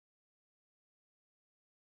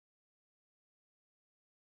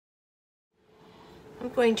I'm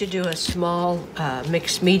going to do a small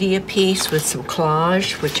mixed media piece with some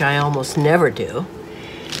collage, which I almost never do.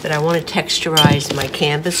 But I want to texturize my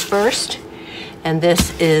canvas first. And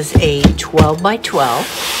this is a 12 by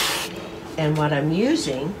 12. And what I'm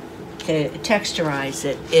using to texturize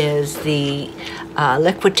it is the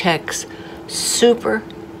Liquitex Super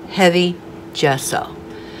Heavy Gesso.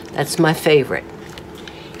 That's my favorite.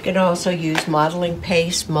 You can also use modeling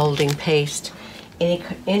paste, molding paste,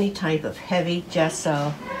 any type of heavy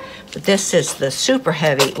gesso, but this is the super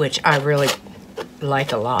heavy, which I really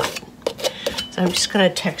like a lot. So I'm just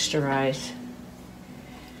going to texturize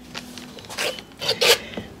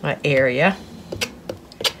my area.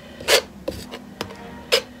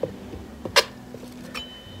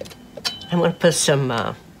 I'm going to put some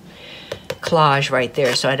collage right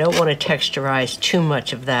there, so I don't want to texturize too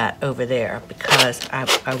much of that over there because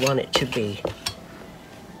I want it to be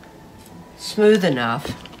smooth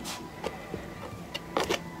enough.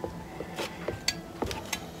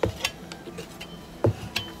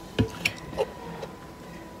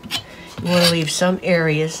 You want to leave some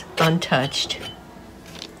areas untouched.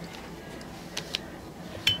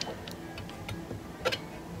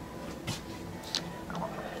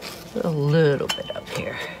 A little bit up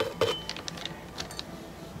here.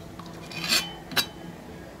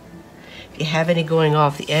 If you have any going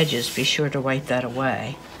off the edges, be sure to wipe that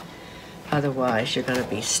away. Otherwise, you're going to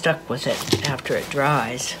be stuck with it after it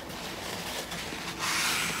dries.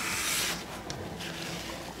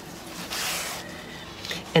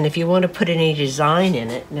 And if you want to put any design in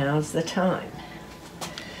it, now's the time.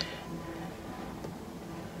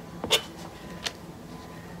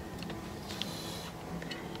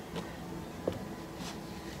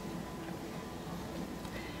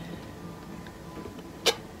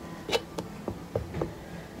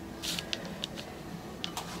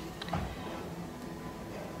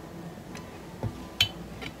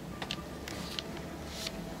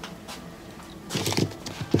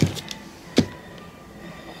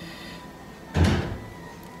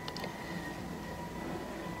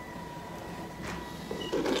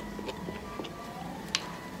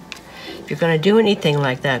 If you're going to do anything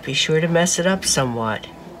like that, be sure to mess it up somewhat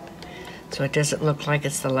so it doesn't look like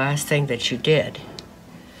it's the last thing that you did.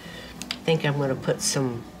 I think I'm going to put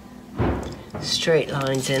some straight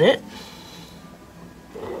lines in it.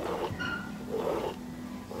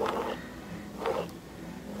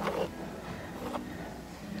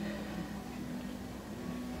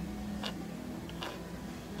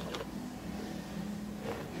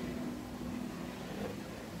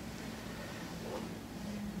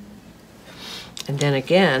 And then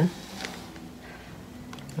again,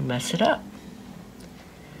 I'll mess it up.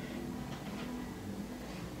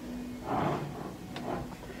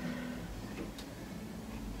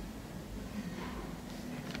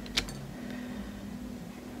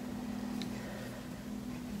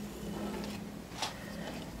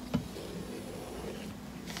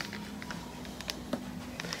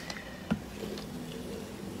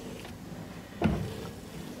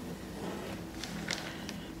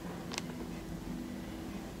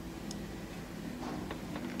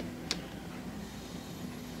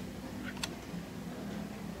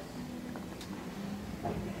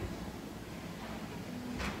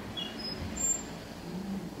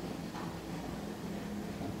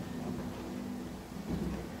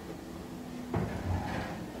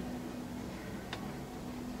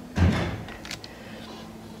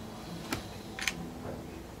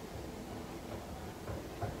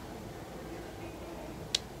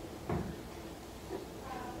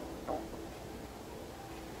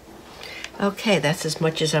 Okay, that's as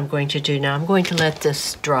much as I'm going to do now. I'm going to let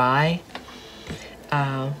this dry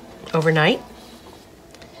overnight,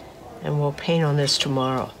 and we'll paint on this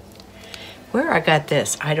tomorrow. Where I got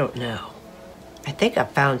this, I don't know. I think I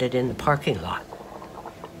found it in the parking lot.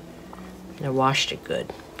 And I washed it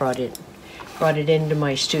good, brought it into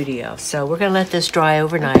my studio. So we're gonna let this dry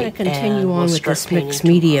overnight. I'm gonna continue on with this mixed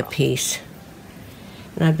media piece.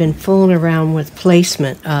 And I've been fooling around with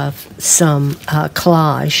placement of some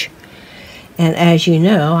collage. And as you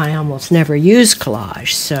know, I almost never use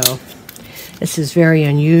collage, so this is very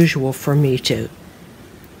unusual for me to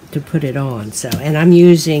put it on. So, and I'm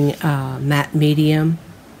using matte medium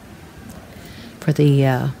for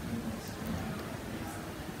the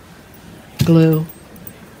glue.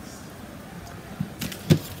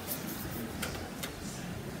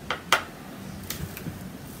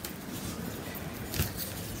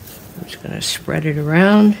 I'm just going to spread it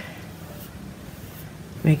around.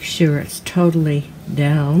 Make sure it's totally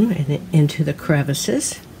down and into the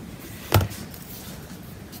crevices.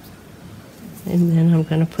 And then I'm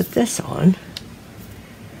going to put this on.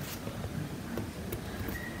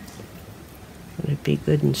 be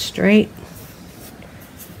good and straight.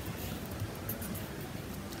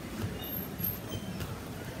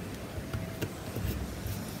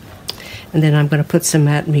 And then I'm going to put some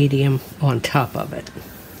matte medium on top of it.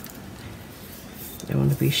 I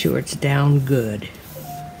want to be sure it's down good.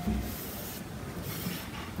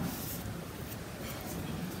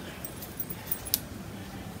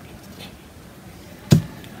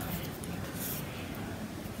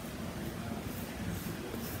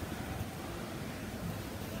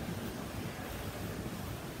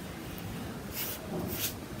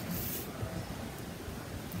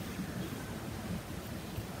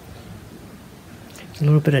 A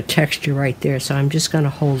little bit of texture right there, so I'm just going to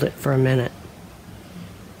hold it for a minute.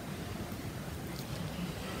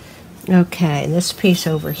 Okay, and this piece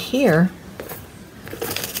over here,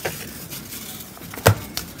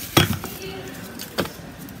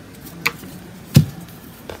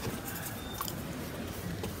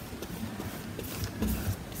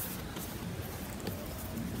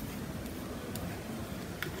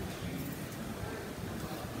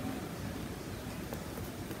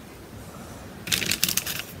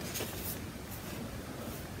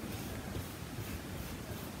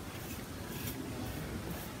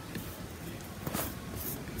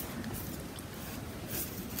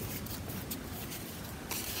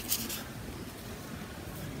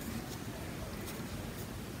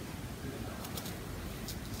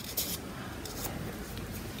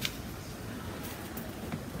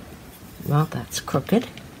 well, that's crooked.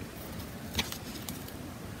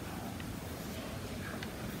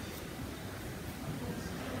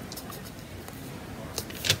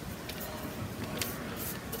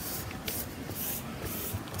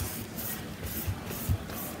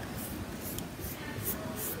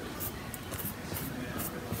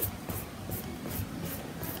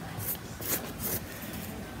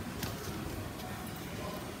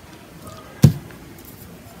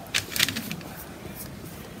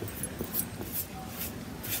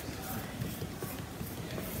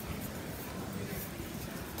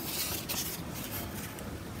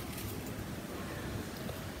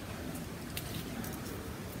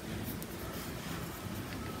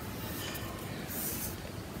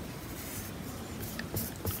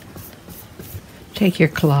 Take your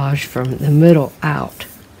collage from the middle out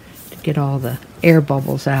to get all the air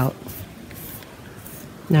bubbles out.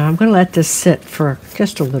 Now I'm going to let this sit for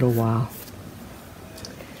just a little while.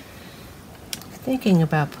 Thinking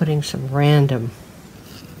about putting some random,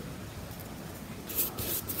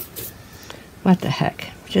 what the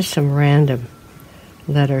heck, just some random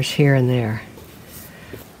letters here and there.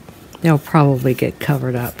 They'll probably get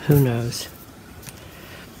covered up, who knows.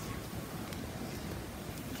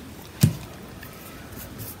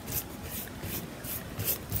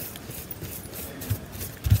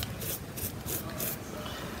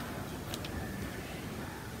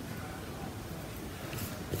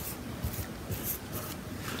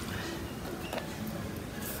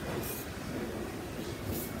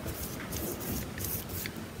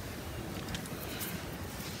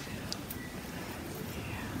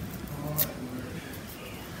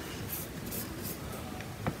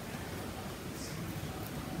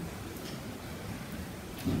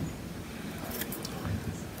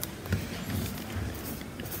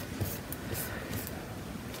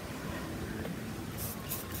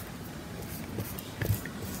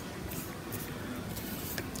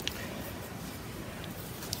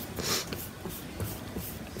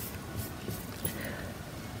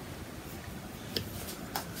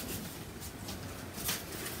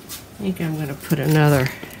 I think I'm going to put another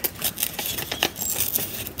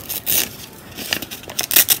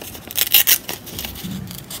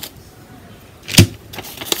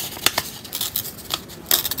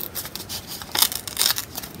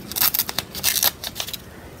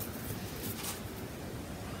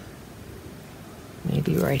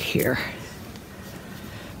maybe right here.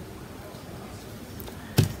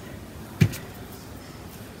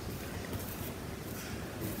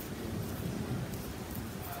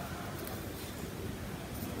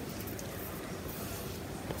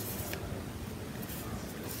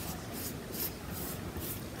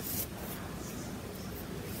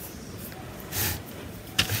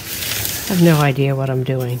 I have no idea what I'm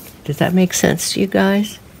doing. Does that make sense to you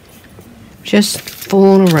guys? Just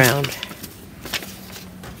fooling around.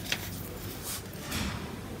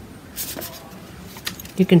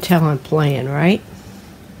 You can tell I'm playing, right?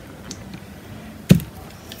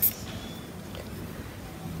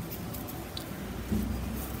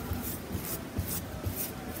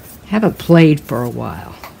 Haven't played for a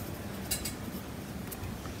while.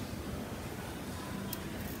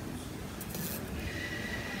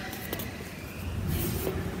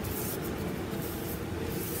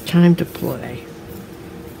 time to play.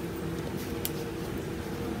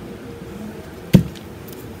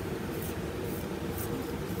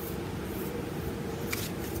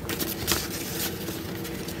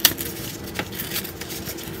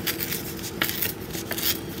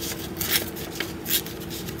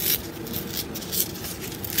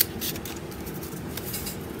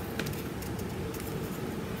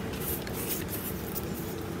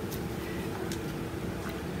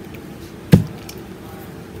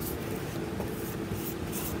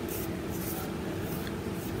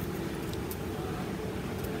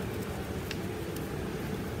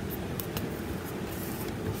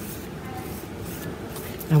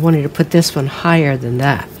 I wanted to put this one higher than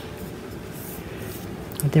that.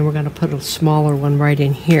 And then we're going to put a smaller one right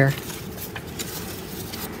in here.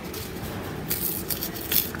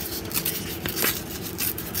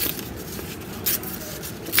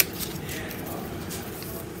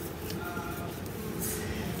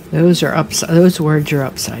 Those words are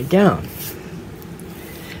upside down.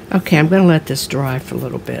 Okay, I'm going to let this dry for a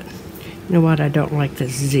little bit. You know what? I don't like the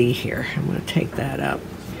Z here. I'm going to take that up.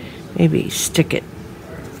 Maybe stick it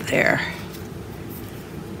there.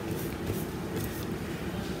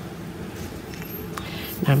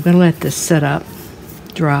 Now I'm going to let this set up,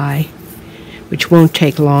 dry, which won't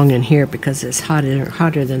take long in here because it's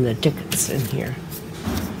hotter than the dickens in here.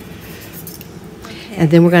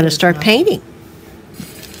 And then we're going to start painting.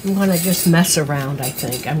 I'm going to just mess around, I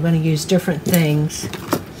think. I'm going to use different things.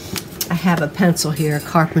 I have a pencil here, a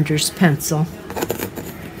carpenter's pencil.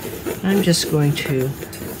 I'm just going to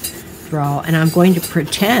draw, and I'm going to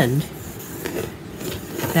pretend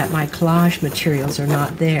that my collage materials are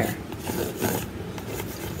not there.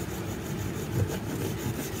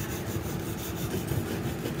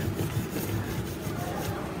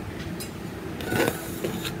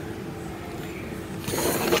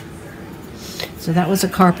 So that was a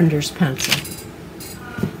carpenter's pencil.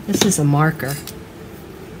 This is a marker,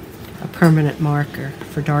 a permanent marker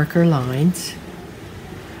for darker lines.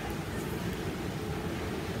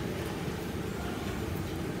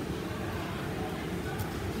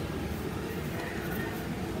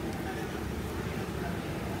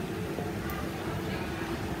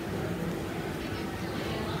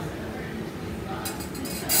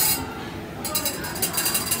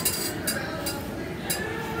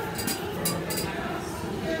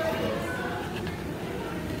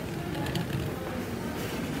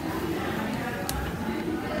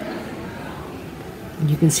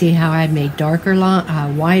 You can see how I made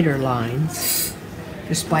wider lines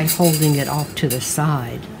just by holding it off to the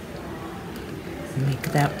side.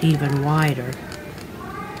 Make that even wider.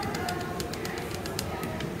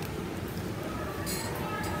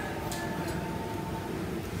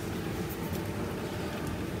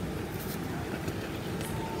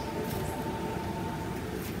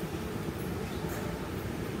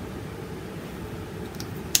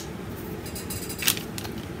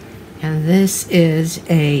 And this is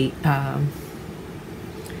a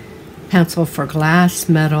pencil for glass,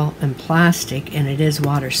 metal, and plastic, and it is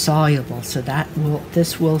water soluble, so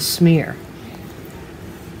this will smear.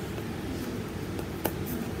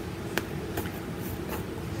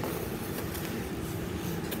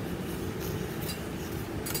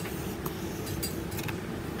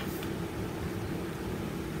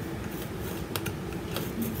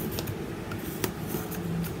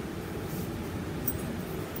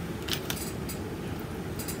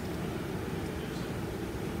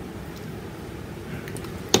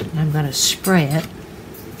 I'm going to spray it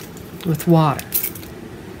with water.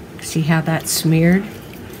 See how that's smeared?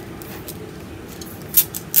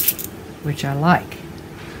 Which I like.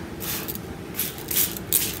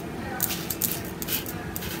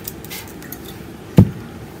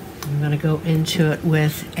 I'm going to go into it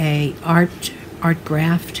with a art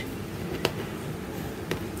graft.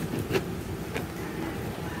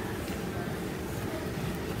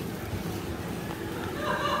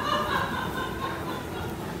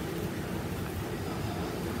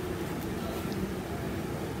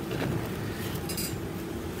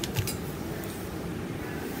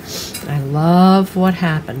 I love what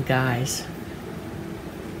happened, guys.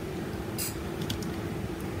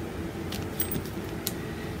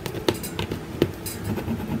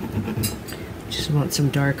 Just want some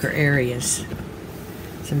darker areas.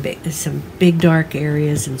 Some big dark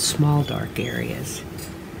areas and small dark areas.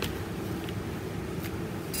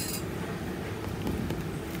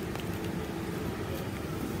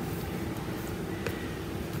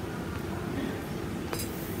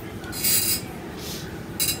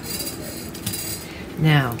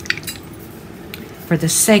 Now, for the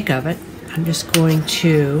sake of it, I'm just going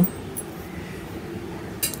to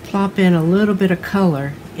plop in a little bit of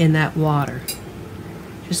color in that water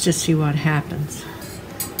just to see what happens.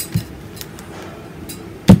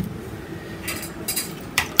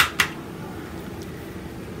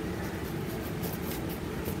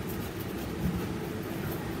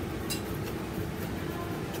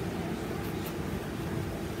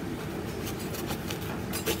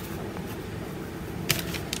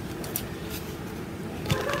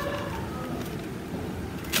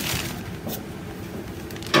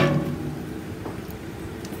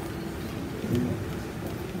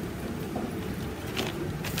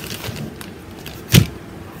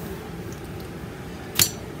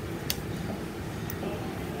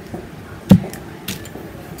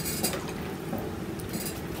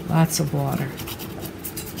 Lots of water.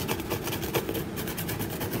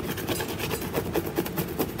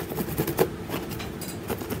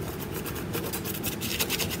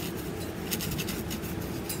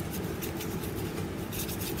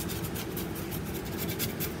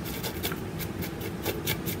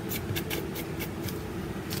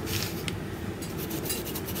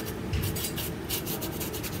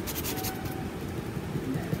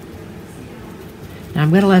 Now I'm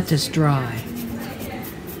going to let this dry.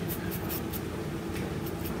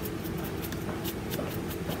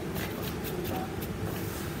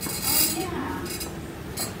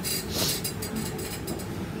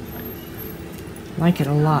 Like it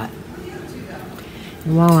a lot.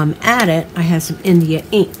 And while I'm at it, I have some India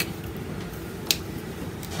ink.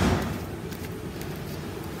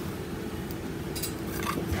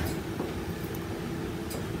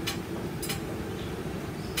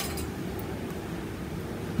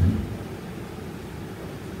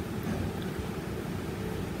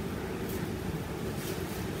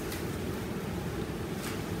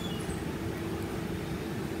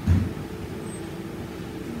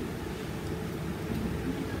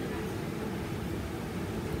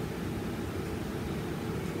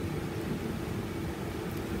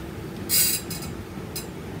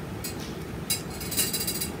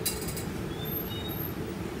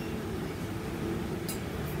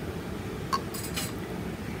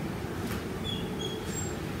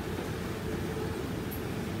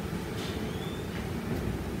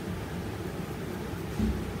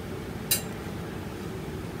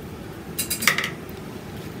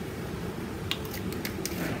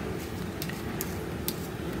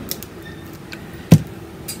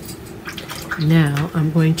 Now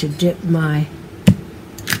I'm going to dip my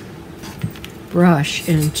brush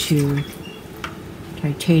into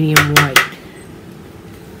titanium white.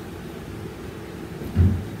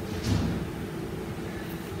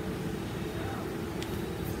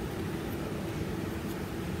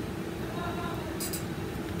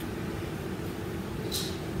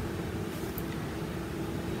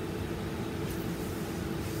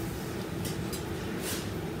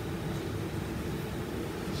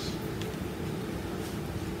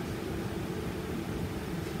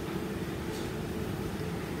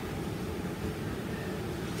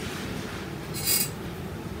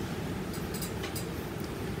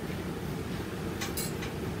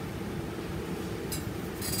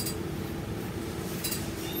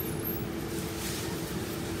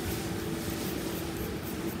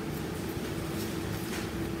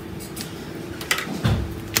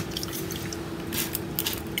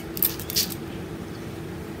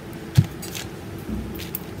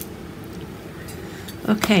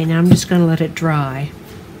 Okay, now I'm just going to let it dry.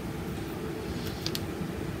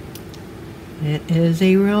 It is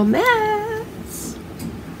a real mess.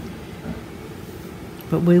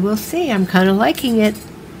 But we will see. I'm kind of liking it.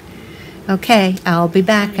 Okay, I'll be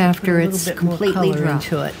back after it's completely dry.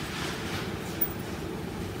 Into it.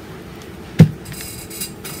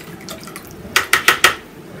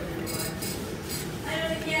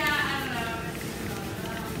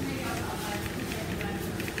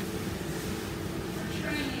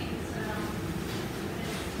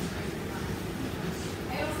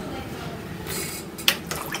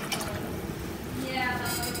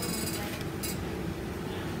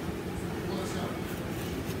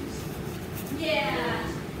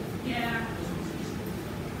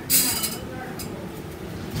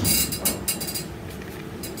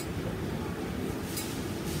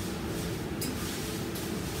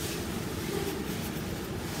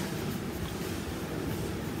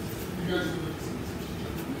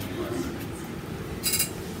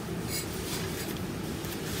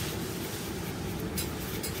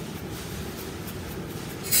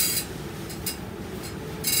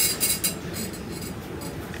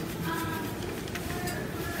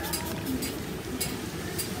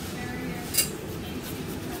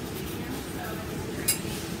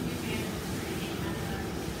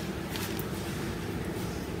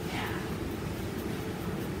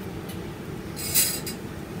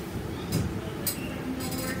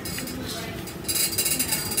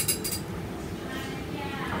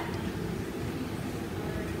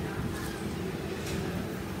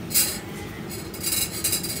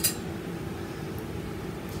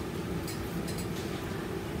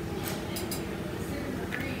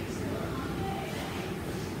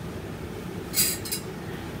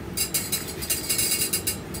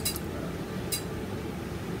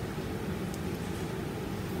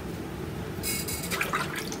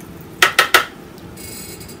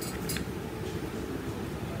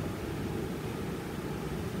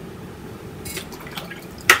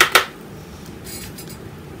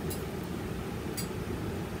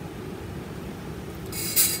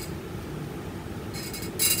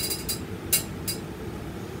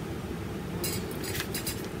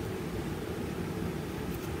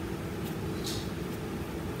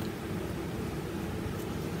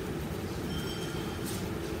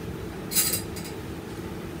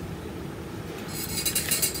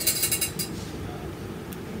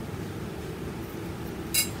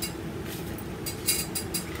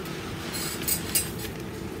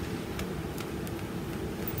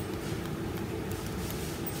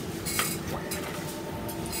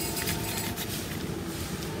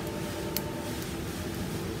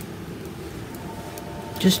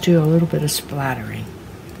 Just do a little bit of splattering.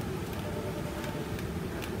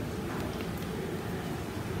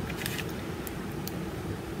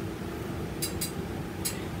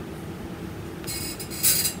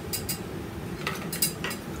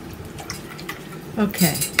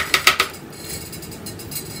 Okay.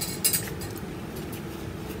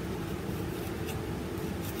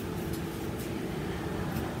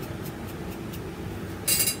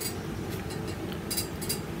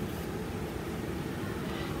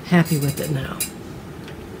 Happy with it now.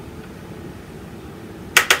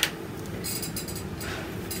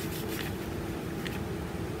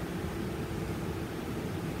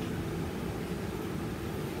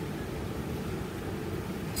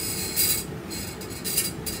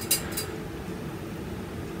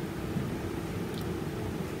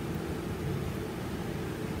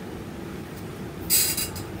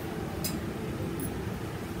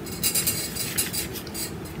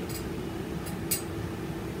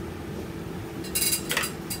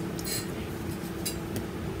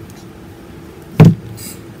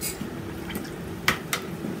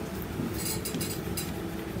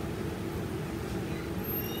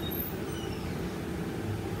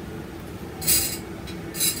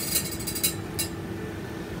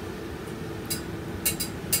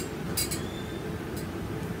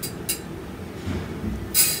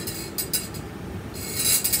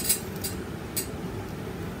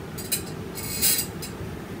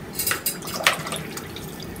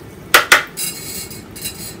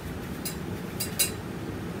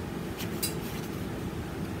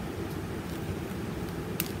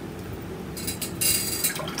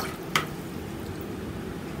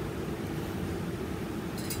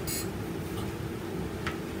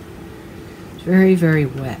 Very, very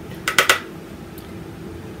wet.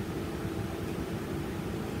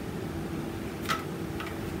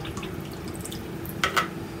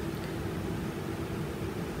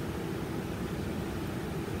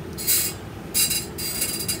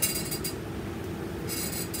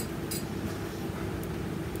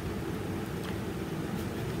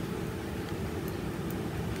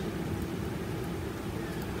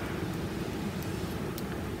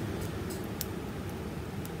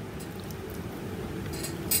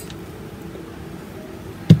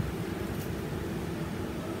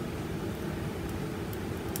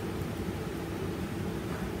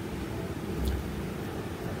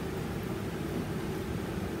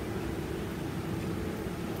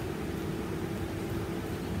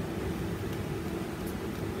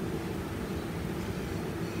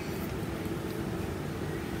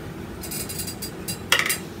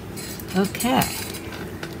 Okay.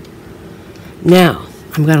 Now,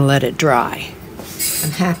 I'm going to let it dry.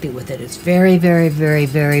 I'm happy with it. It's very, very, very,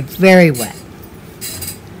 very, very wet.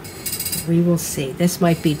 We will see. This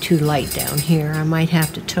might be too light down here. I might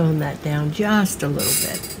have to tone that down just a little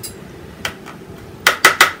bit.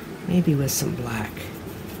 Maybe with some black.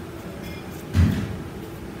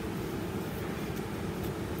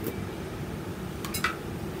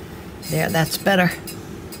 There, that's better.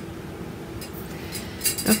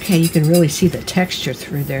 Okay, you can really see the texture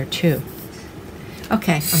through there too.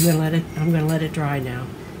 Okay, I'm gonna let it dry now.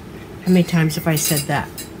 How many times have I said that?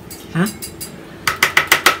 Huh?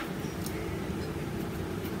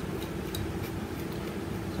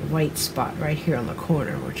 There's a white spot right here on the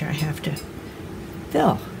corner, which I have to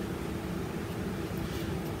fill.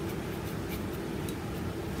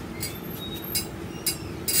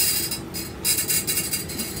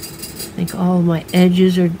 I think all my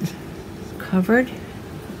edges are covered.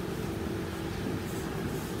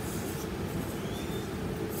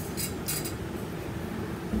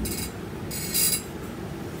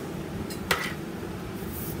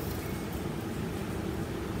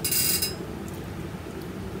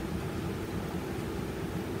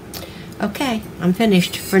 Okay, I'm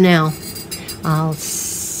finished for now. I'll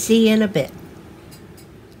see you in a bit.